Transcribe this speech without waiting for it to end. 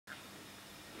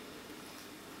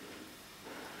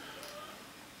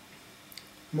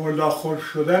ملاخور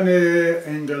شدن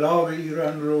انقلاب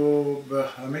ایران رو به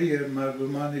همه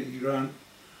مردمان ایران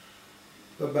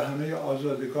و به همه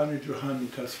آزادگان جهان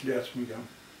تسلیت میگم.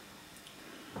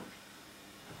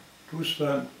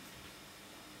 دوستان،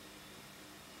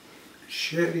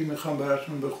 شعری میخوام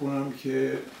براتون بخونم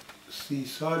که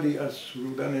 30 سالی از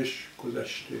سرودنش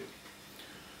گذشته،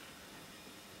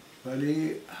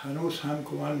 ولی هنوز هم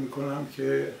گمان میکنم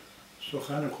که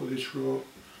سخن خودش رو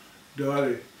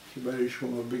داره که برای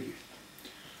شما بگید.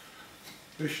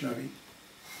 بشنوید.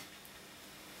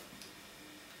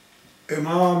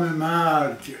 امام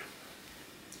مرگ.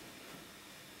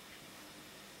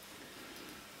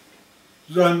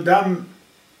 زاندم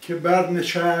که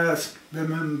برنشست به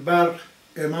منبر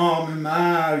امام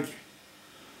مرگ،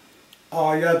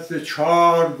 آید ز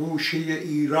 4 گوشه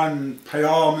ایران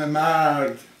پیام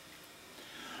مرگ.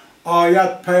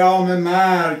 آید پیام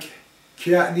مرگ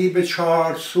که یعنی به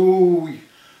 4 سوی،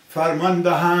 فرمان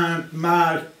دهند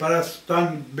مرگ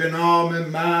پرستان به نام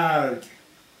مرگ.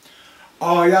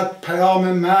 آید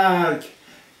پیام مرگ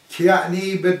که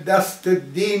یعنی به دست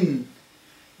دین،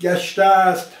 گشته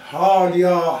است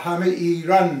حالیا همه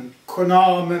ایران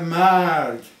کنام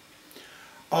مرگ.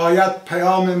 آید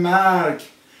پیام مرگ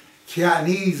که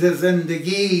یعنی ز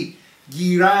زندگی،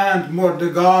 گیرند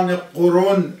مردگان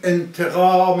قرون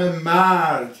انتقام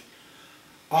مرگ.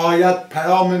 آید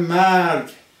پیام مرگ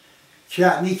که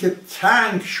یعنی که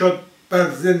تنگ شد بر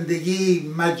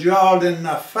زندگی، مجال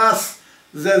نفس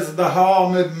ز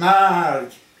ازدحام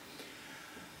مرگ.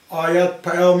 آید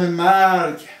پیام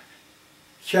مرگ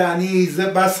که یعنی ز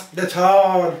بس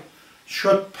قتال،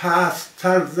 شد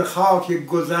پست‌تر ز خاک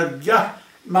گذرگه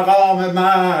مقام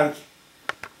مرگ.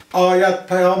 آید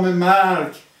پیام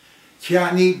مرگ که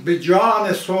یعنی به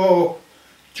جان صبح،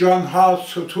 جانها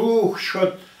ستوه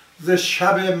شد ز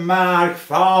شب مرگ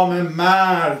فام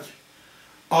مرگ.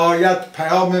 آید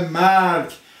پیام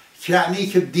مرگ که یعنی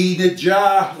که دین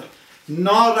جهل،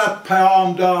 نارد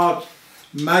پیام داد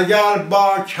مگر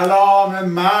با کلام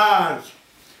مرگ.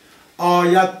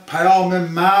 آید پیام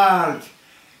مرگ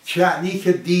که یعنی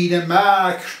که دین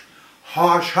مکر،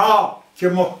 حاشا که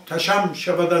محتشم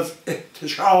شود از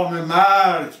احتشام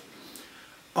مرگ.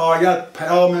 آید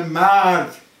پیام مرگ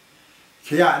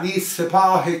که یعنی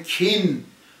سپاه کین،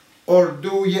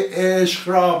 اردوی عشق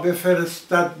را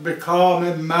بفرستد به کام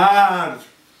مرگ.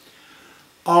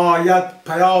 آید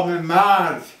پیام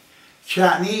مرگ که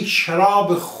یعنی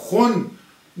شراب خون،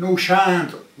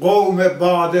 نوشند قوم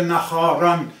باده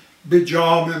نخاران به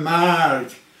جام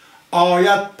مرگ.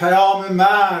 آید پیام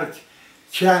مرگ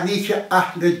که یعنی که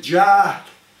اهل جهل،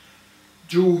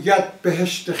 جوید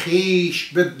بهشت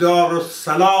خویش به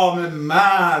دارالسلام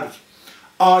مرگ.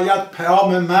 آید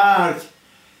پیام مرگ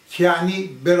که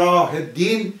یعنی به راه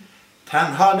دین،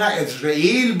 تنها نه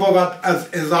عزراییل بود از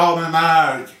عظام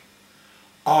مرگ.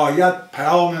 آید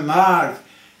پیام مرگ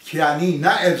که یعنی نه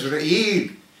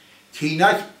عزراییل، که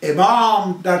اینک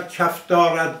امام در کف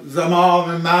دارد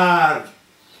زمام مرگ.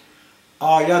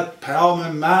 آید پیام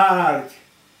مرگ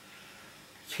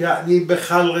که یعنی به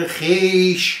خلق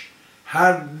خویش،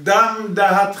 هر دم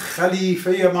دهد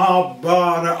خلیفه ما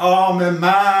بار عام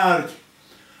مرگ.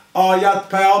 آید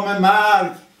پیام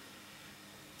مرگ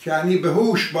که یعنی به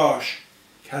هوش باش،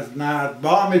 که از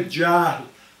نردبام جهل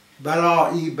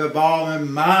برآیی به بام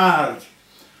مرگ.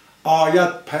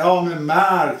 آید پیام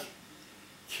مرگ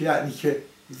که یعنی که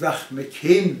زخم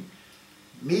کین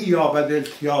می یابد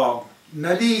التیام،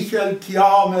 نلیک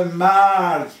التیام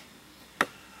مرگ.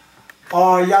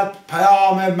 آید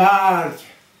پیام مرگ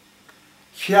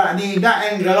که یعنی نه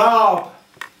انقلاب،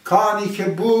 کانی که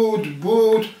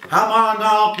بود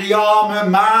همانا قیام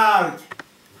مرگ.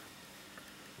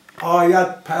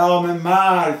 آید پیام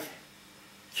مرگ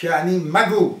که یعنی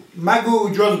مگو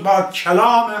جز با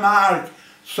کلام مرگ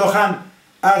سخن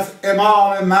از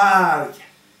امام مرگ.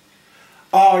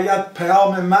 آید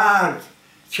پیام مرگ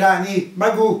که یعنی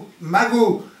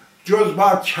مگو جز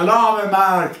با کلام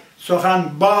مرگ سخن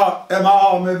با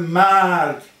امام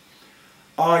مرگ.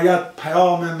 آید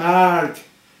پیام مرگ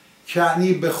که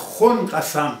یعنی به خون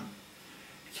قسم،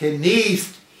 که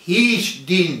نیست هیچ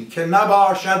دین که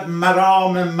نباشد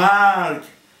مرام مرگ.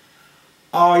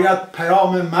 آید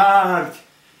پیام مرگ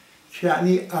که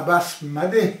یعنی عبث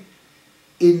مده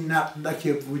این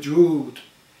نقدک وجود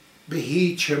به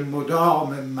هیچ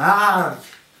مدام مرگ.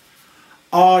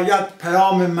 آید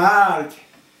پیام مرگ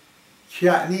که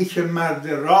یعنی که مرد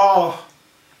راه،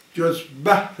 جز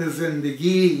بهر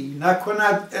زندگی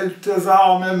نکند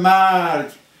التزام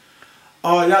مرگ.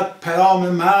 آید پیام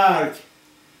مرگ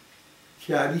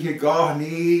که یعنی که گاه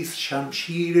نیست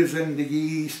شمشیر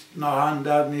زندگی است نهان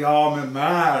در نیام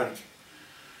مرگ.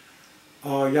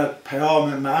 آید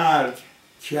پیام مرگ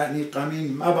که یعنی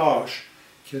غمین مباش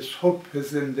که صبح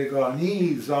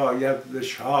زندگانی زاید ز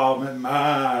شام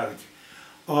مرگ.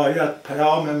 آید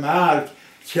پیام مرگ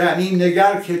که یعنی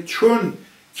نگر که چون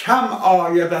کم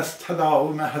آید از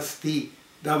تداوم هستی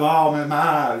دوام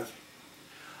مرگ.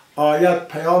 آید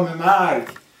پیام مرگ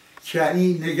که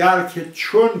یعنی نگر که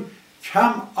چون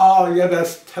کم آید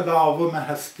از تداوم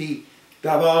هستی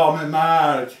دوام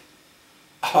مرگ.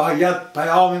 آید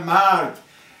پیام مرگ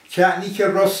که یعنی که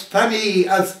رستمی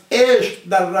از عشق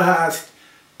در ره است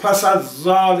پس از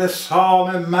زال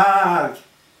سام مرگ.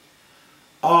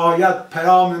 آید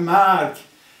پیام مرگ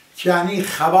که یعنی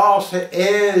خواص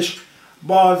عشق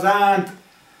بازند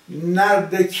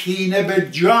نرد کینه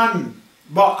به جان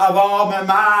با عوام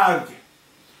مرگ.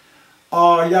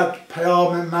 آید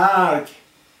پیام مرگ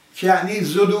که یعنی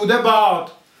زدوده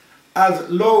باد از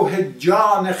لوح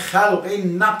جان خلق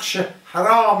این نقش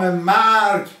حرام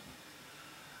مرگ.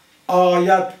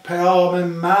 آید پیام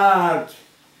مرگ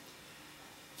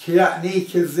که یعنی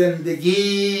که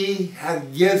زندگی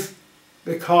هرگز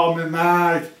به کام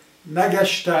مرگ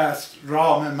نگشته است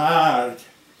رام مرگ.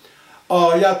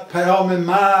 آید پیام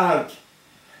مرگ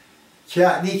که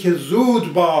یعنی که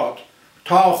زود باد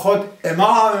تا خود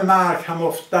امام مرگ هم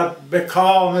افتد به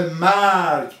کام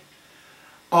مرگ.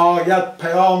 آید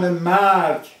پیام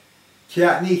مرگ که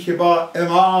یعنی که با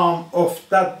امام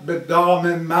افتد به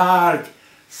دام مرگ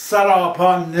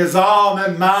سراپا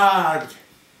نظام مرگ.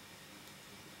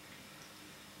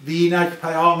 وینک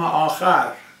پیام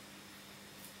آخر،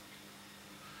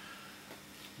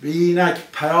 وینک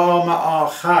پیام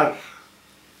آخر،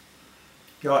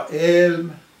 یا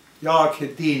علم یا که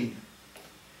دین.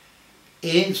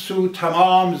 این سو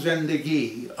تمام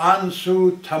زندگی، آن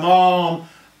سو تمام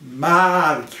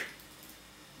مرگ.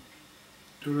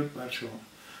 درود بر شما.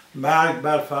 مرگ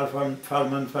بر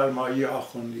فرمان فرمایی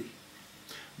آخوندی،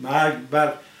 مرگ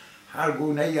بر هر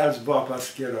گونه ای از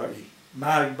واپسگرایی،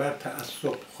 مرگ بر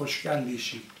تعصب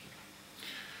خوشگندیشی.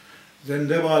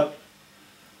 زنده باد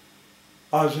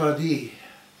آزادی،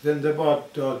 زنده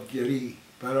باد دادگری،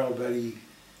 برابری،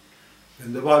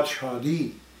 زنده باد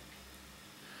شادی.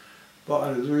 با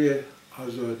آرزوی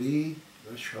آزادی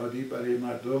و شادی برای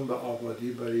مردم و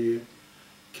آبادی برای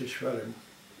کشورمون.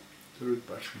 درود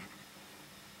بر شما.